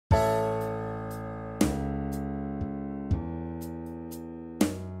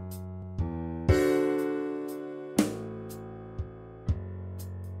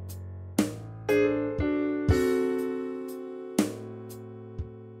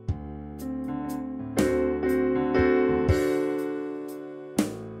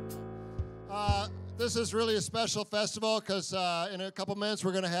This is really a special festival because in a couple minutes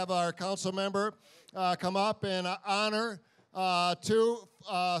we're going to have our council member come up and honor two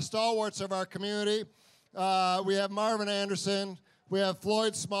stalwarts of our community. We have Marvin Anderson, we have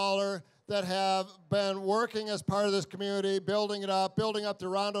Floyd Smaller that have been working as part of this community, building up the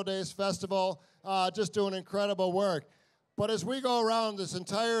Rondo Days Festival, just doing incredible work. But as we go around this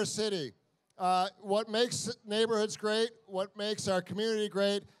entire city, what makes neighborhoods great, what makes our community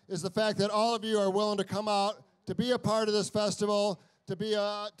great, is the fact that all of you are willing to come out to be a part of this festival,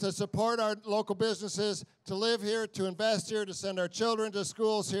 to support our local businesses, to live here, to invest here, to send our children to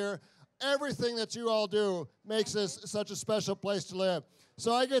schools here. Everything that you all do makes this such a special place to live.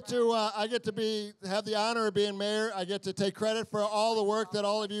 So I get to have the honor of being mayor. I get to take credit for all the work that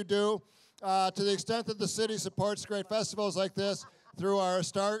all of you do. To the extent that the city supports great festivals like this through our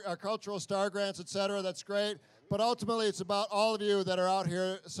cultural star grants, et cetera, that's great. But ultimately, it's about all of you that are out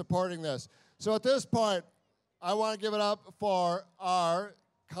here supporting this. So at this point, I want to give it up for our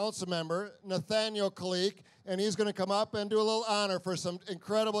council member, Nathaniel Khaliq, and he's going to come up and do a little honor for some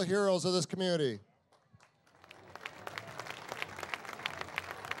incredible heroes of this community.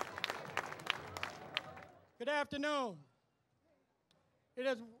 Good afternoon. It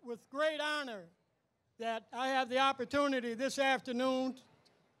is with great honor that I have the opportunity this afternoon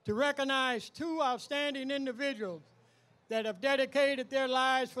to recognize two outstanding individuals that have dedicated their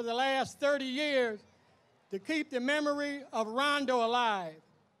lives for the last 30 years to keep the memory of Rondo alive.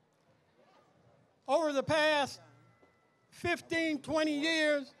 Over the past 15, 20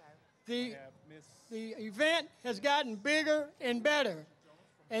 years, the event has gotten bigger and better.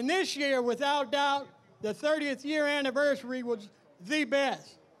 And this year, without doubt, the 30th year anniversary was the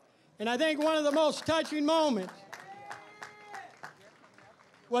best. And I think one of the most touching moments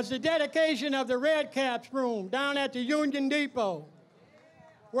was the dedication of the Red Caps room down at the Union Depot,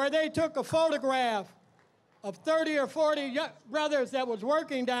 where they took a photograph of 30 or 40 brothers that was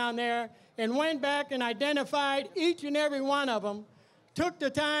working down there and went back and identified each and every one of them, took the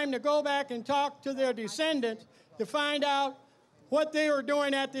time to go back and talk to their descendants to find out what they were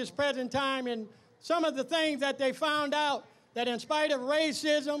doing at this present time, and some of the things that they found out, that in spite of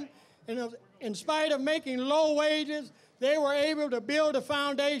racism and in spite of making low wages, they were able to build a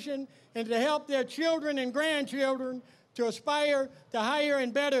foundation and to help their children and grandchildren to aspire to higher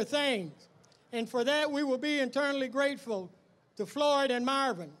and better things. And for that, we will be eternally grateful to Floyd and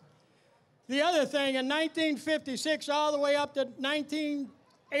Marvin. The other thing, in 1956 all the way up to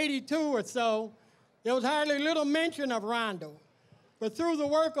 1982 or so, there was hardly little mention of Rondo. But through the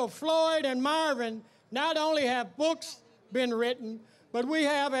work of Floyd and Marvin, not only have books been written, but we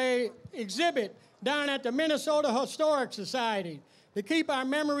have an exhibit down at the Minnesota Historic Society to keep our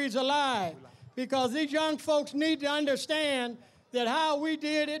memories alive, because these young folks need to understand that how we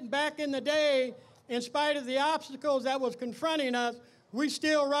did it back in the day, in spite of the obstacles that was confronting us, we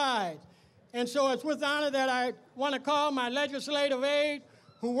still rise. And so it's with honor that I want to call my legislative aide,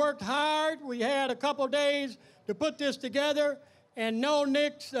 who worked hard. We had a couple days to put this together, and Noel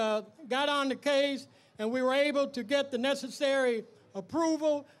Nix got on the case, and we were able to get the necessary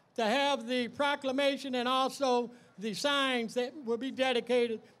approval to have the proclamation and also the signs that will be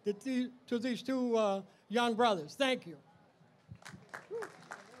dedicated to these two young brothers. Thank you.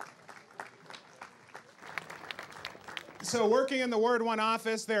 So working in the Ward 1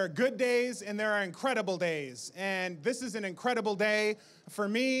 office, there are good days and there are incredible days. And this is an incredible day for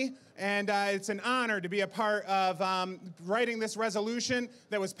me, and it's an honor to be a part of writing this resolution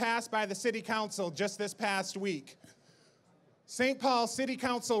that was passed by the City Council just this past week. St. Paul City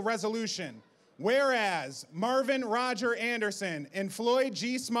Council Resolution. Whereas Marvin Roger Anderson and Floyd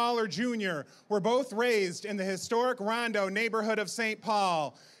G. Smaller Jr. were both raised in the historic Rondo neighborhood of St.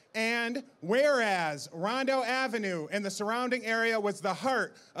 Paul, and whereas Rondo Avenue and the surrounding area was the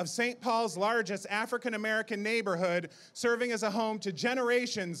heart of St. Paul's largest African-American neighborhood, serving as a home to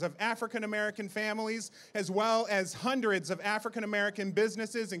generations of African-American families, as well as hundreds of African-American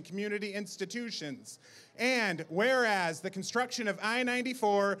businesses and community institutions. And whereas the construction of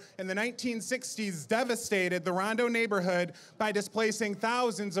I-94 in the 1960s devastated the Rondo neighborhood by displacing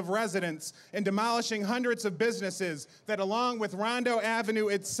thousands of residents and demolishing hundreds of businesses that, along with Rondo Avenue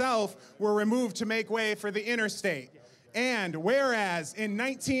itself, were removed to make way for the interstate. And whereas in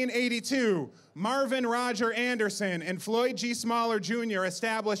 1982, Marvin Roger Anderson and Floyd G. Smaller Jr.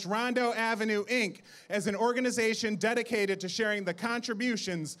 established Rondo Avenue, Inc. as an organization dedicated to sharing the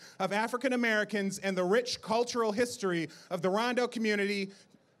contributions of African Americans and the rich cultural history of the Rondo community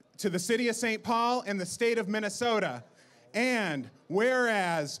to the city of St. Paul and the state of Minnesota. And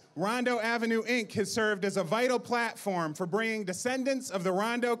whereas Rondo Avenue, Inc. has served as a vital platform for bringing descendants of the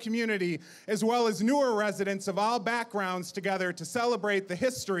Rondo community, as well as newer residents of all backgrounds together to celebrate the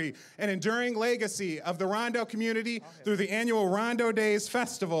history and enduring legacy of the Rondo community through the annual Rondo Days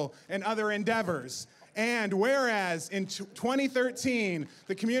Festival and other endeavors. And whereas in 2013,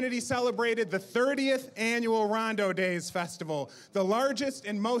 the community celebrated the 30th annual Rondo Days Festival, the largest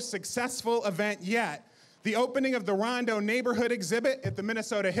and most successful event yet, the opening of the Rondo Neighborhood Exhibit at the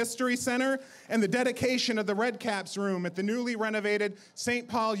Minnesota History Center, and the dedication of the Red Caps Room at the newly renovated St.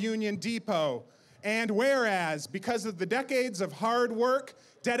 Paul Union Depot. And whereas, because of the decades of hard work,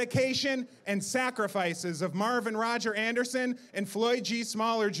 dedication, and sacrifices of Marvin Roger Anderson and Floyd G.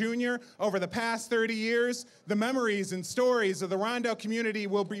 Smaller Jr. over the past 30 years, the memories and stories of the Rondo community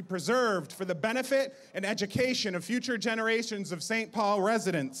will be preserved for the benefit and education of future generations of St. Paul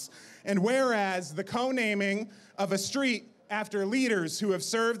residents. And whereas the co-naming of a street after leaders who have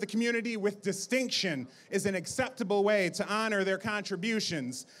served the community with distinction is an acceptable way to honor their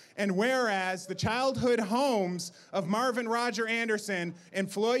contributions. And whereas the childhood homes of Marvin Roger Anderson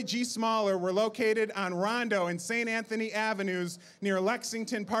and Floyd G. Smaller were located on Rondo and St. Anthony Avenues near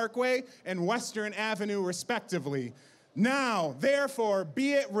Lexington Parkway and Western Avenue, respectively. Now, therefore,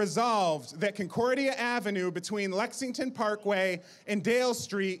 be it resolved that Concordia Avenue between Lexington Parkway and Dale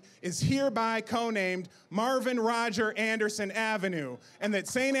Street is hereby co-named Marvin Roger Anderson Avenue, and that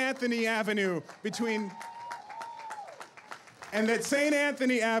St. Anthony Avenue between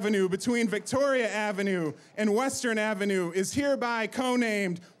Victoria Avenue and Western Avenue is hereby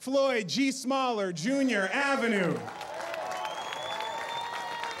co-named Floyd G. Smaller Jr. Avenue.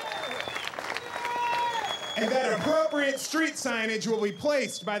 And that appropriate street signage will be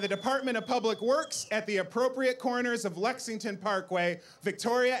placed by the Department of Public Works at the appropriate corners of Lexington Parkway,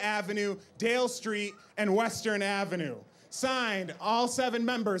 Victoria Avenue, Dale Street, and Western Avenue. Signed, all 7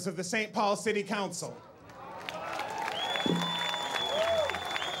 members of the St. Paul City Council.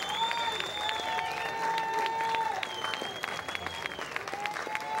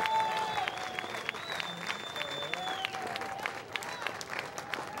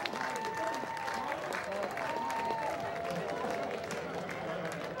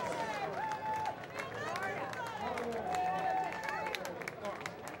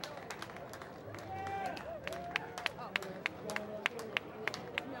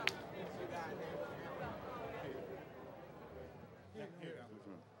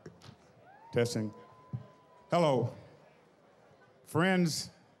 Testing. Hello, friends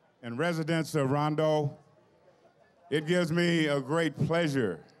and residents of Rondo. It gives me a great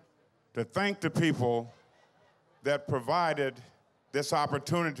pleasure to thank the people that provided this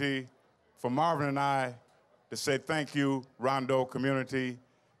opportunity for Marvin and I to say thank you, Rondo community.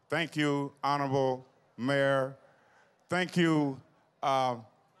 Thank you, Honorable Mayor. Thank you,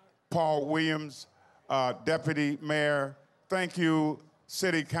 Paul Williams, Deputy Mayor. Thank you,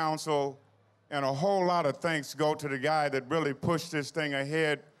 City Council. And a whole lot of thanks go to the guy that really pushed this thing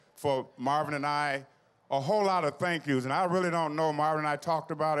ahead for Marvin and I. A whole lot of thank yous, and I really don't know, Marvin and I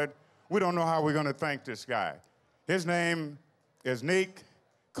talked about it. We don't know how we're gonna thank this guy. His name is Leigh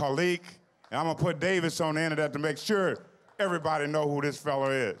Kamman, and I'm gonna put Davis on the end of that to make sure everybody know who this fella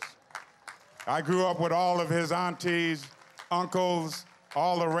is. I grew up with all of his aunties, uncles,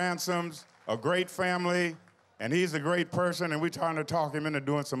 all the Ransoms, a great family, and he's a great person, and we're trying to talk him into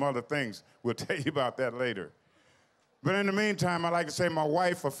doing some other things. We'll tell you about that later. But in the meantime, I'd like to say my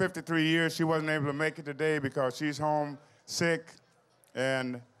wife, for 53 years, she wasn't able to make it today because she's home sick,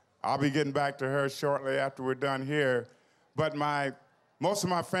 and I'll be getting back to her shortly after we're done here. But most of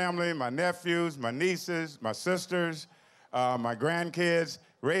my family, my nephews, my nieces, my sisters, my grandkids,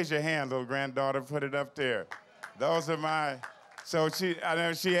 raise your hand, little granddaughter, put it up there. Those are my, so she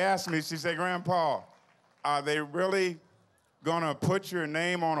asked me, she said, Grandpa, are they really gonna put your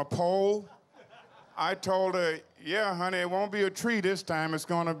name on a pole? I told her, yeah, honey, it won't be a tree this time, it's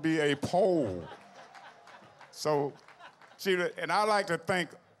gonna be a pole. So, and I'd like to thank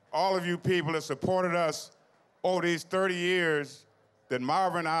all of you people that supported us over these 30 years that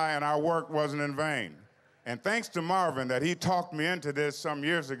Marvin and I and our work wasn't in vain. And thanks to Marvin that he talked me into this some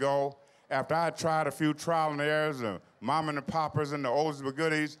years ago after I tried a few trial and errors, the mom and the poppers and the oldies but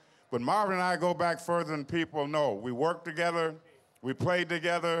goodies. But Marvin and I go back further than people know. We worked together, we played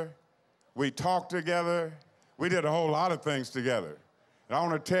together, we talked together, we did a whole lot of things together. And I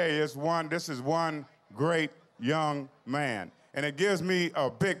want to tell you, this is one great young man. And it gives me a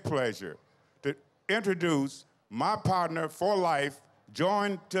big pleasure to introduce my partner for life,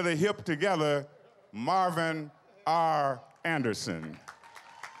 joined to the hip together, Marvin R. Anderson.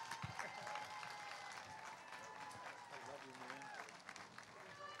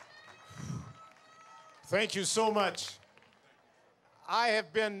 Thank you so much. I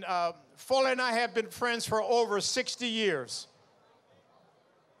have been, Floyd and I have been friends for over 60 years.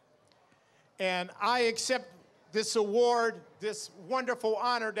 And I accept this award, this wonderful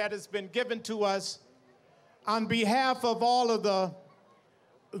honor that has been given to us on behalf of all of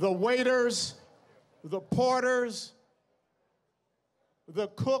the waiters, the porters, the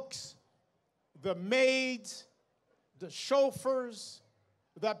cooks, the maids, the chauffeurs,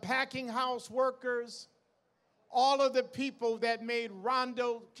 the packing house workers, all of the people that made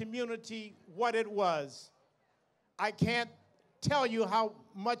Rondo community what it was. I can't tell you how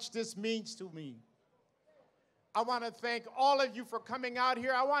much this means to me. I want to thank all of you for coming out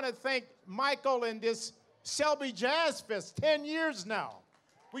here. I want to thank Mychael and this Selby Jazz Fest, 10 years now.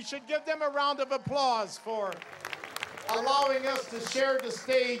 We should give them a round of applause for allowing us to share the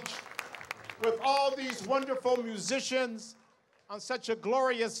stage with all these wonderful musicians on such a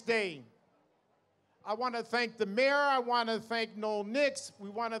glorious day. I want to thank the mayor. I want to thank Noel Nix.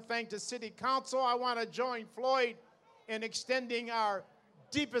 We want to thank the city council. I want to join Floyd in extending our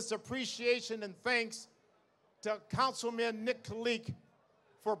deepest appreciation and thanks to Councilman Nathaniel Khaliq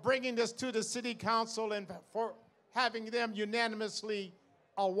for bringing this to the city council and for having them unanimously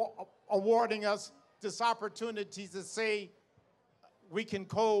awarding us this opportunity to say we can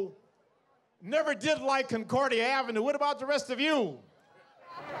never did like Concordia Avenue. What about the rest of you?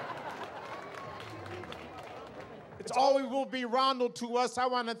 It's always will be Rondo to us. I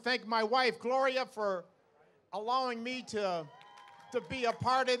want to thank my wife, Gloria, for allowing me to be a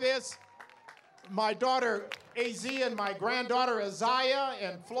part of this. My daughter, AZ, and my granddaughter, Isaiah,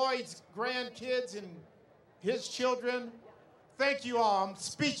 and Floyd's grandkids and his children. Thank you all. I'm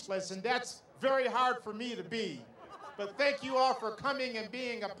speechless, and that's very hard for me to be. But thank you all for coming and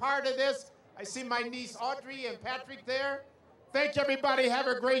being a part of this. I see my niece Audrey and Patrick there. Thank you, everybody. Have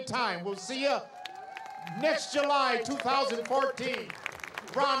a great time. We'll see you next July 2014.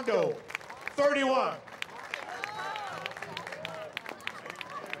 Rondo 31.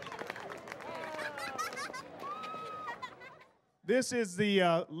 This is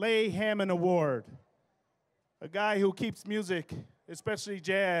the Leigh Kamman Award. A guy who keeps music, especially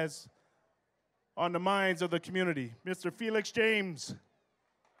jazz, on the minds of the community. Mr. Felix James.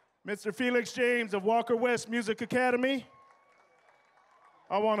 Mr. Felix James of Walker West Music Academy.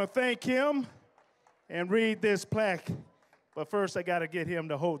 I want to thank him and read this plaque. But first, I got to get him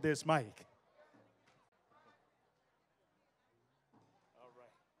to hold this mic. All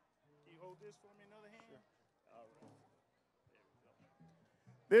right. Can you hold this for me, another hand? Sure. All right. There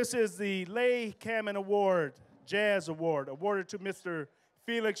we go. This is the Leigh Kamman Award, Jazz Award, awarded to Mr.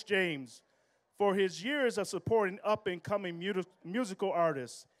 Felix James for his years of supporting up-and-coming musical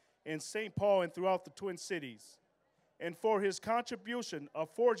artists in St. Paul and throughout the Twin Cities, and for his contribution of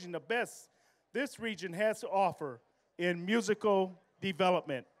forging the best this region has to offer in musical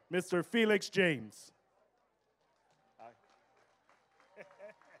development. Mr. Felix James.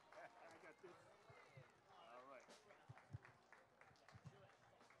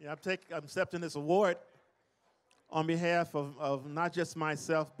 Yeah, I'm accepting this award on behalf of not just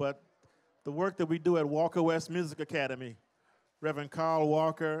myself, but the work that we do at Walker West Music Academy. Reverend Carl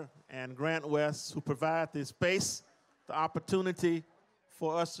Walker and Grant West, who provide the space, the opportunity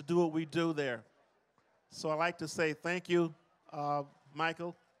for us to do what we do there. So I'd like to say thank you,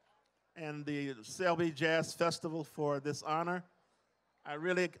 Mychael, and the Selby Jazz Festival for this honor. I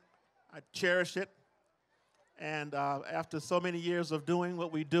cherish it. And after so many years of doing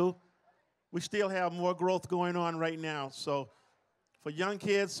what we do, we still have more growth going on right now. So for young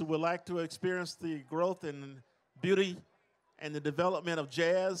kids who would like to experience the growth and beauty and the development of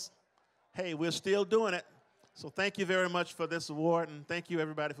jazz, hey, we're still doing it. So thank you very much for this award, and thank you,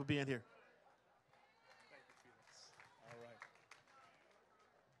 everybody, for being here. Thank you,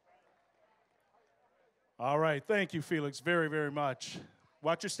 Felix. All right, thank you, Felix, very, very much.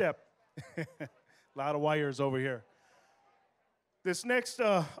 Watch your step. A lot of wires over here. This next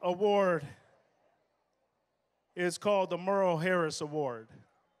award is called the Merle Harris Award.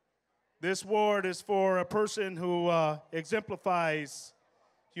 This award is for a person who exemplifies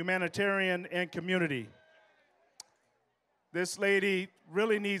humanitarian and community. This lady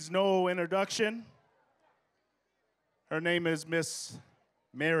really needs no introduction. Her name is Miss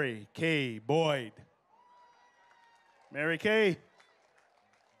Mary Kay Boyd. Mary Kay.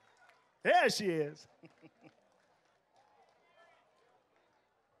 There she is.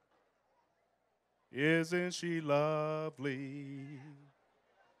 Isn't she lovely?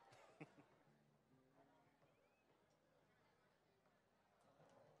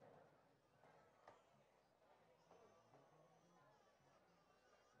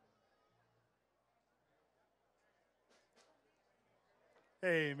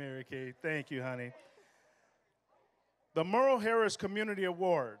 Hey, Mary Kay. Thank you, honey. The Merle Harris Community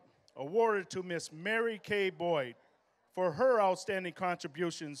Award, awarded to Miss Mary Kay Boyd for her outstanding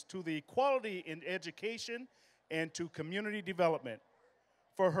contributions to the equality in education and to community development,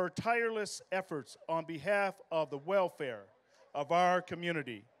 for her tireless efforts on behalf of the welfare of our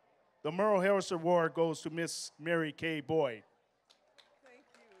community. The Merle Harris Award goes to Miss Mary Kay Boyd.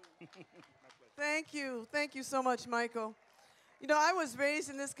 Thank you. Thank you. Thank you so much, Michael. You know, I was raised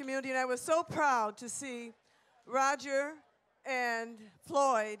in this community, and I was so proud to see Roger and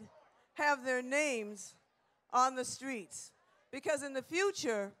Floyd have their names on the streets. Because in the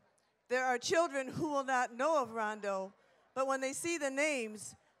future, there are children who will not know of Rondo, but when they see the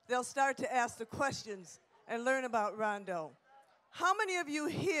names, they'll start to ask the questions and learn about Rondo. How many of you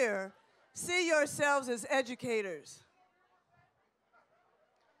here see yourselves as educators?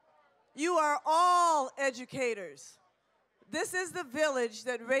 You are all educators. This is the village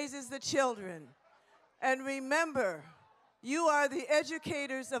that raises the children. And remember, you are the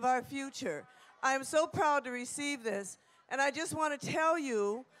educators of our future. I am so proud to receive this. And I just want to tell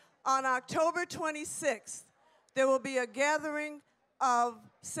you, on October 26th, there will be a gathering of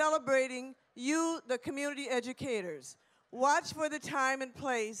celebrating you, the community educators. Watch for the time and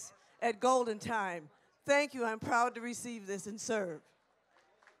place at Golden Thyme. Thank you. I'm proud to receive this and serve.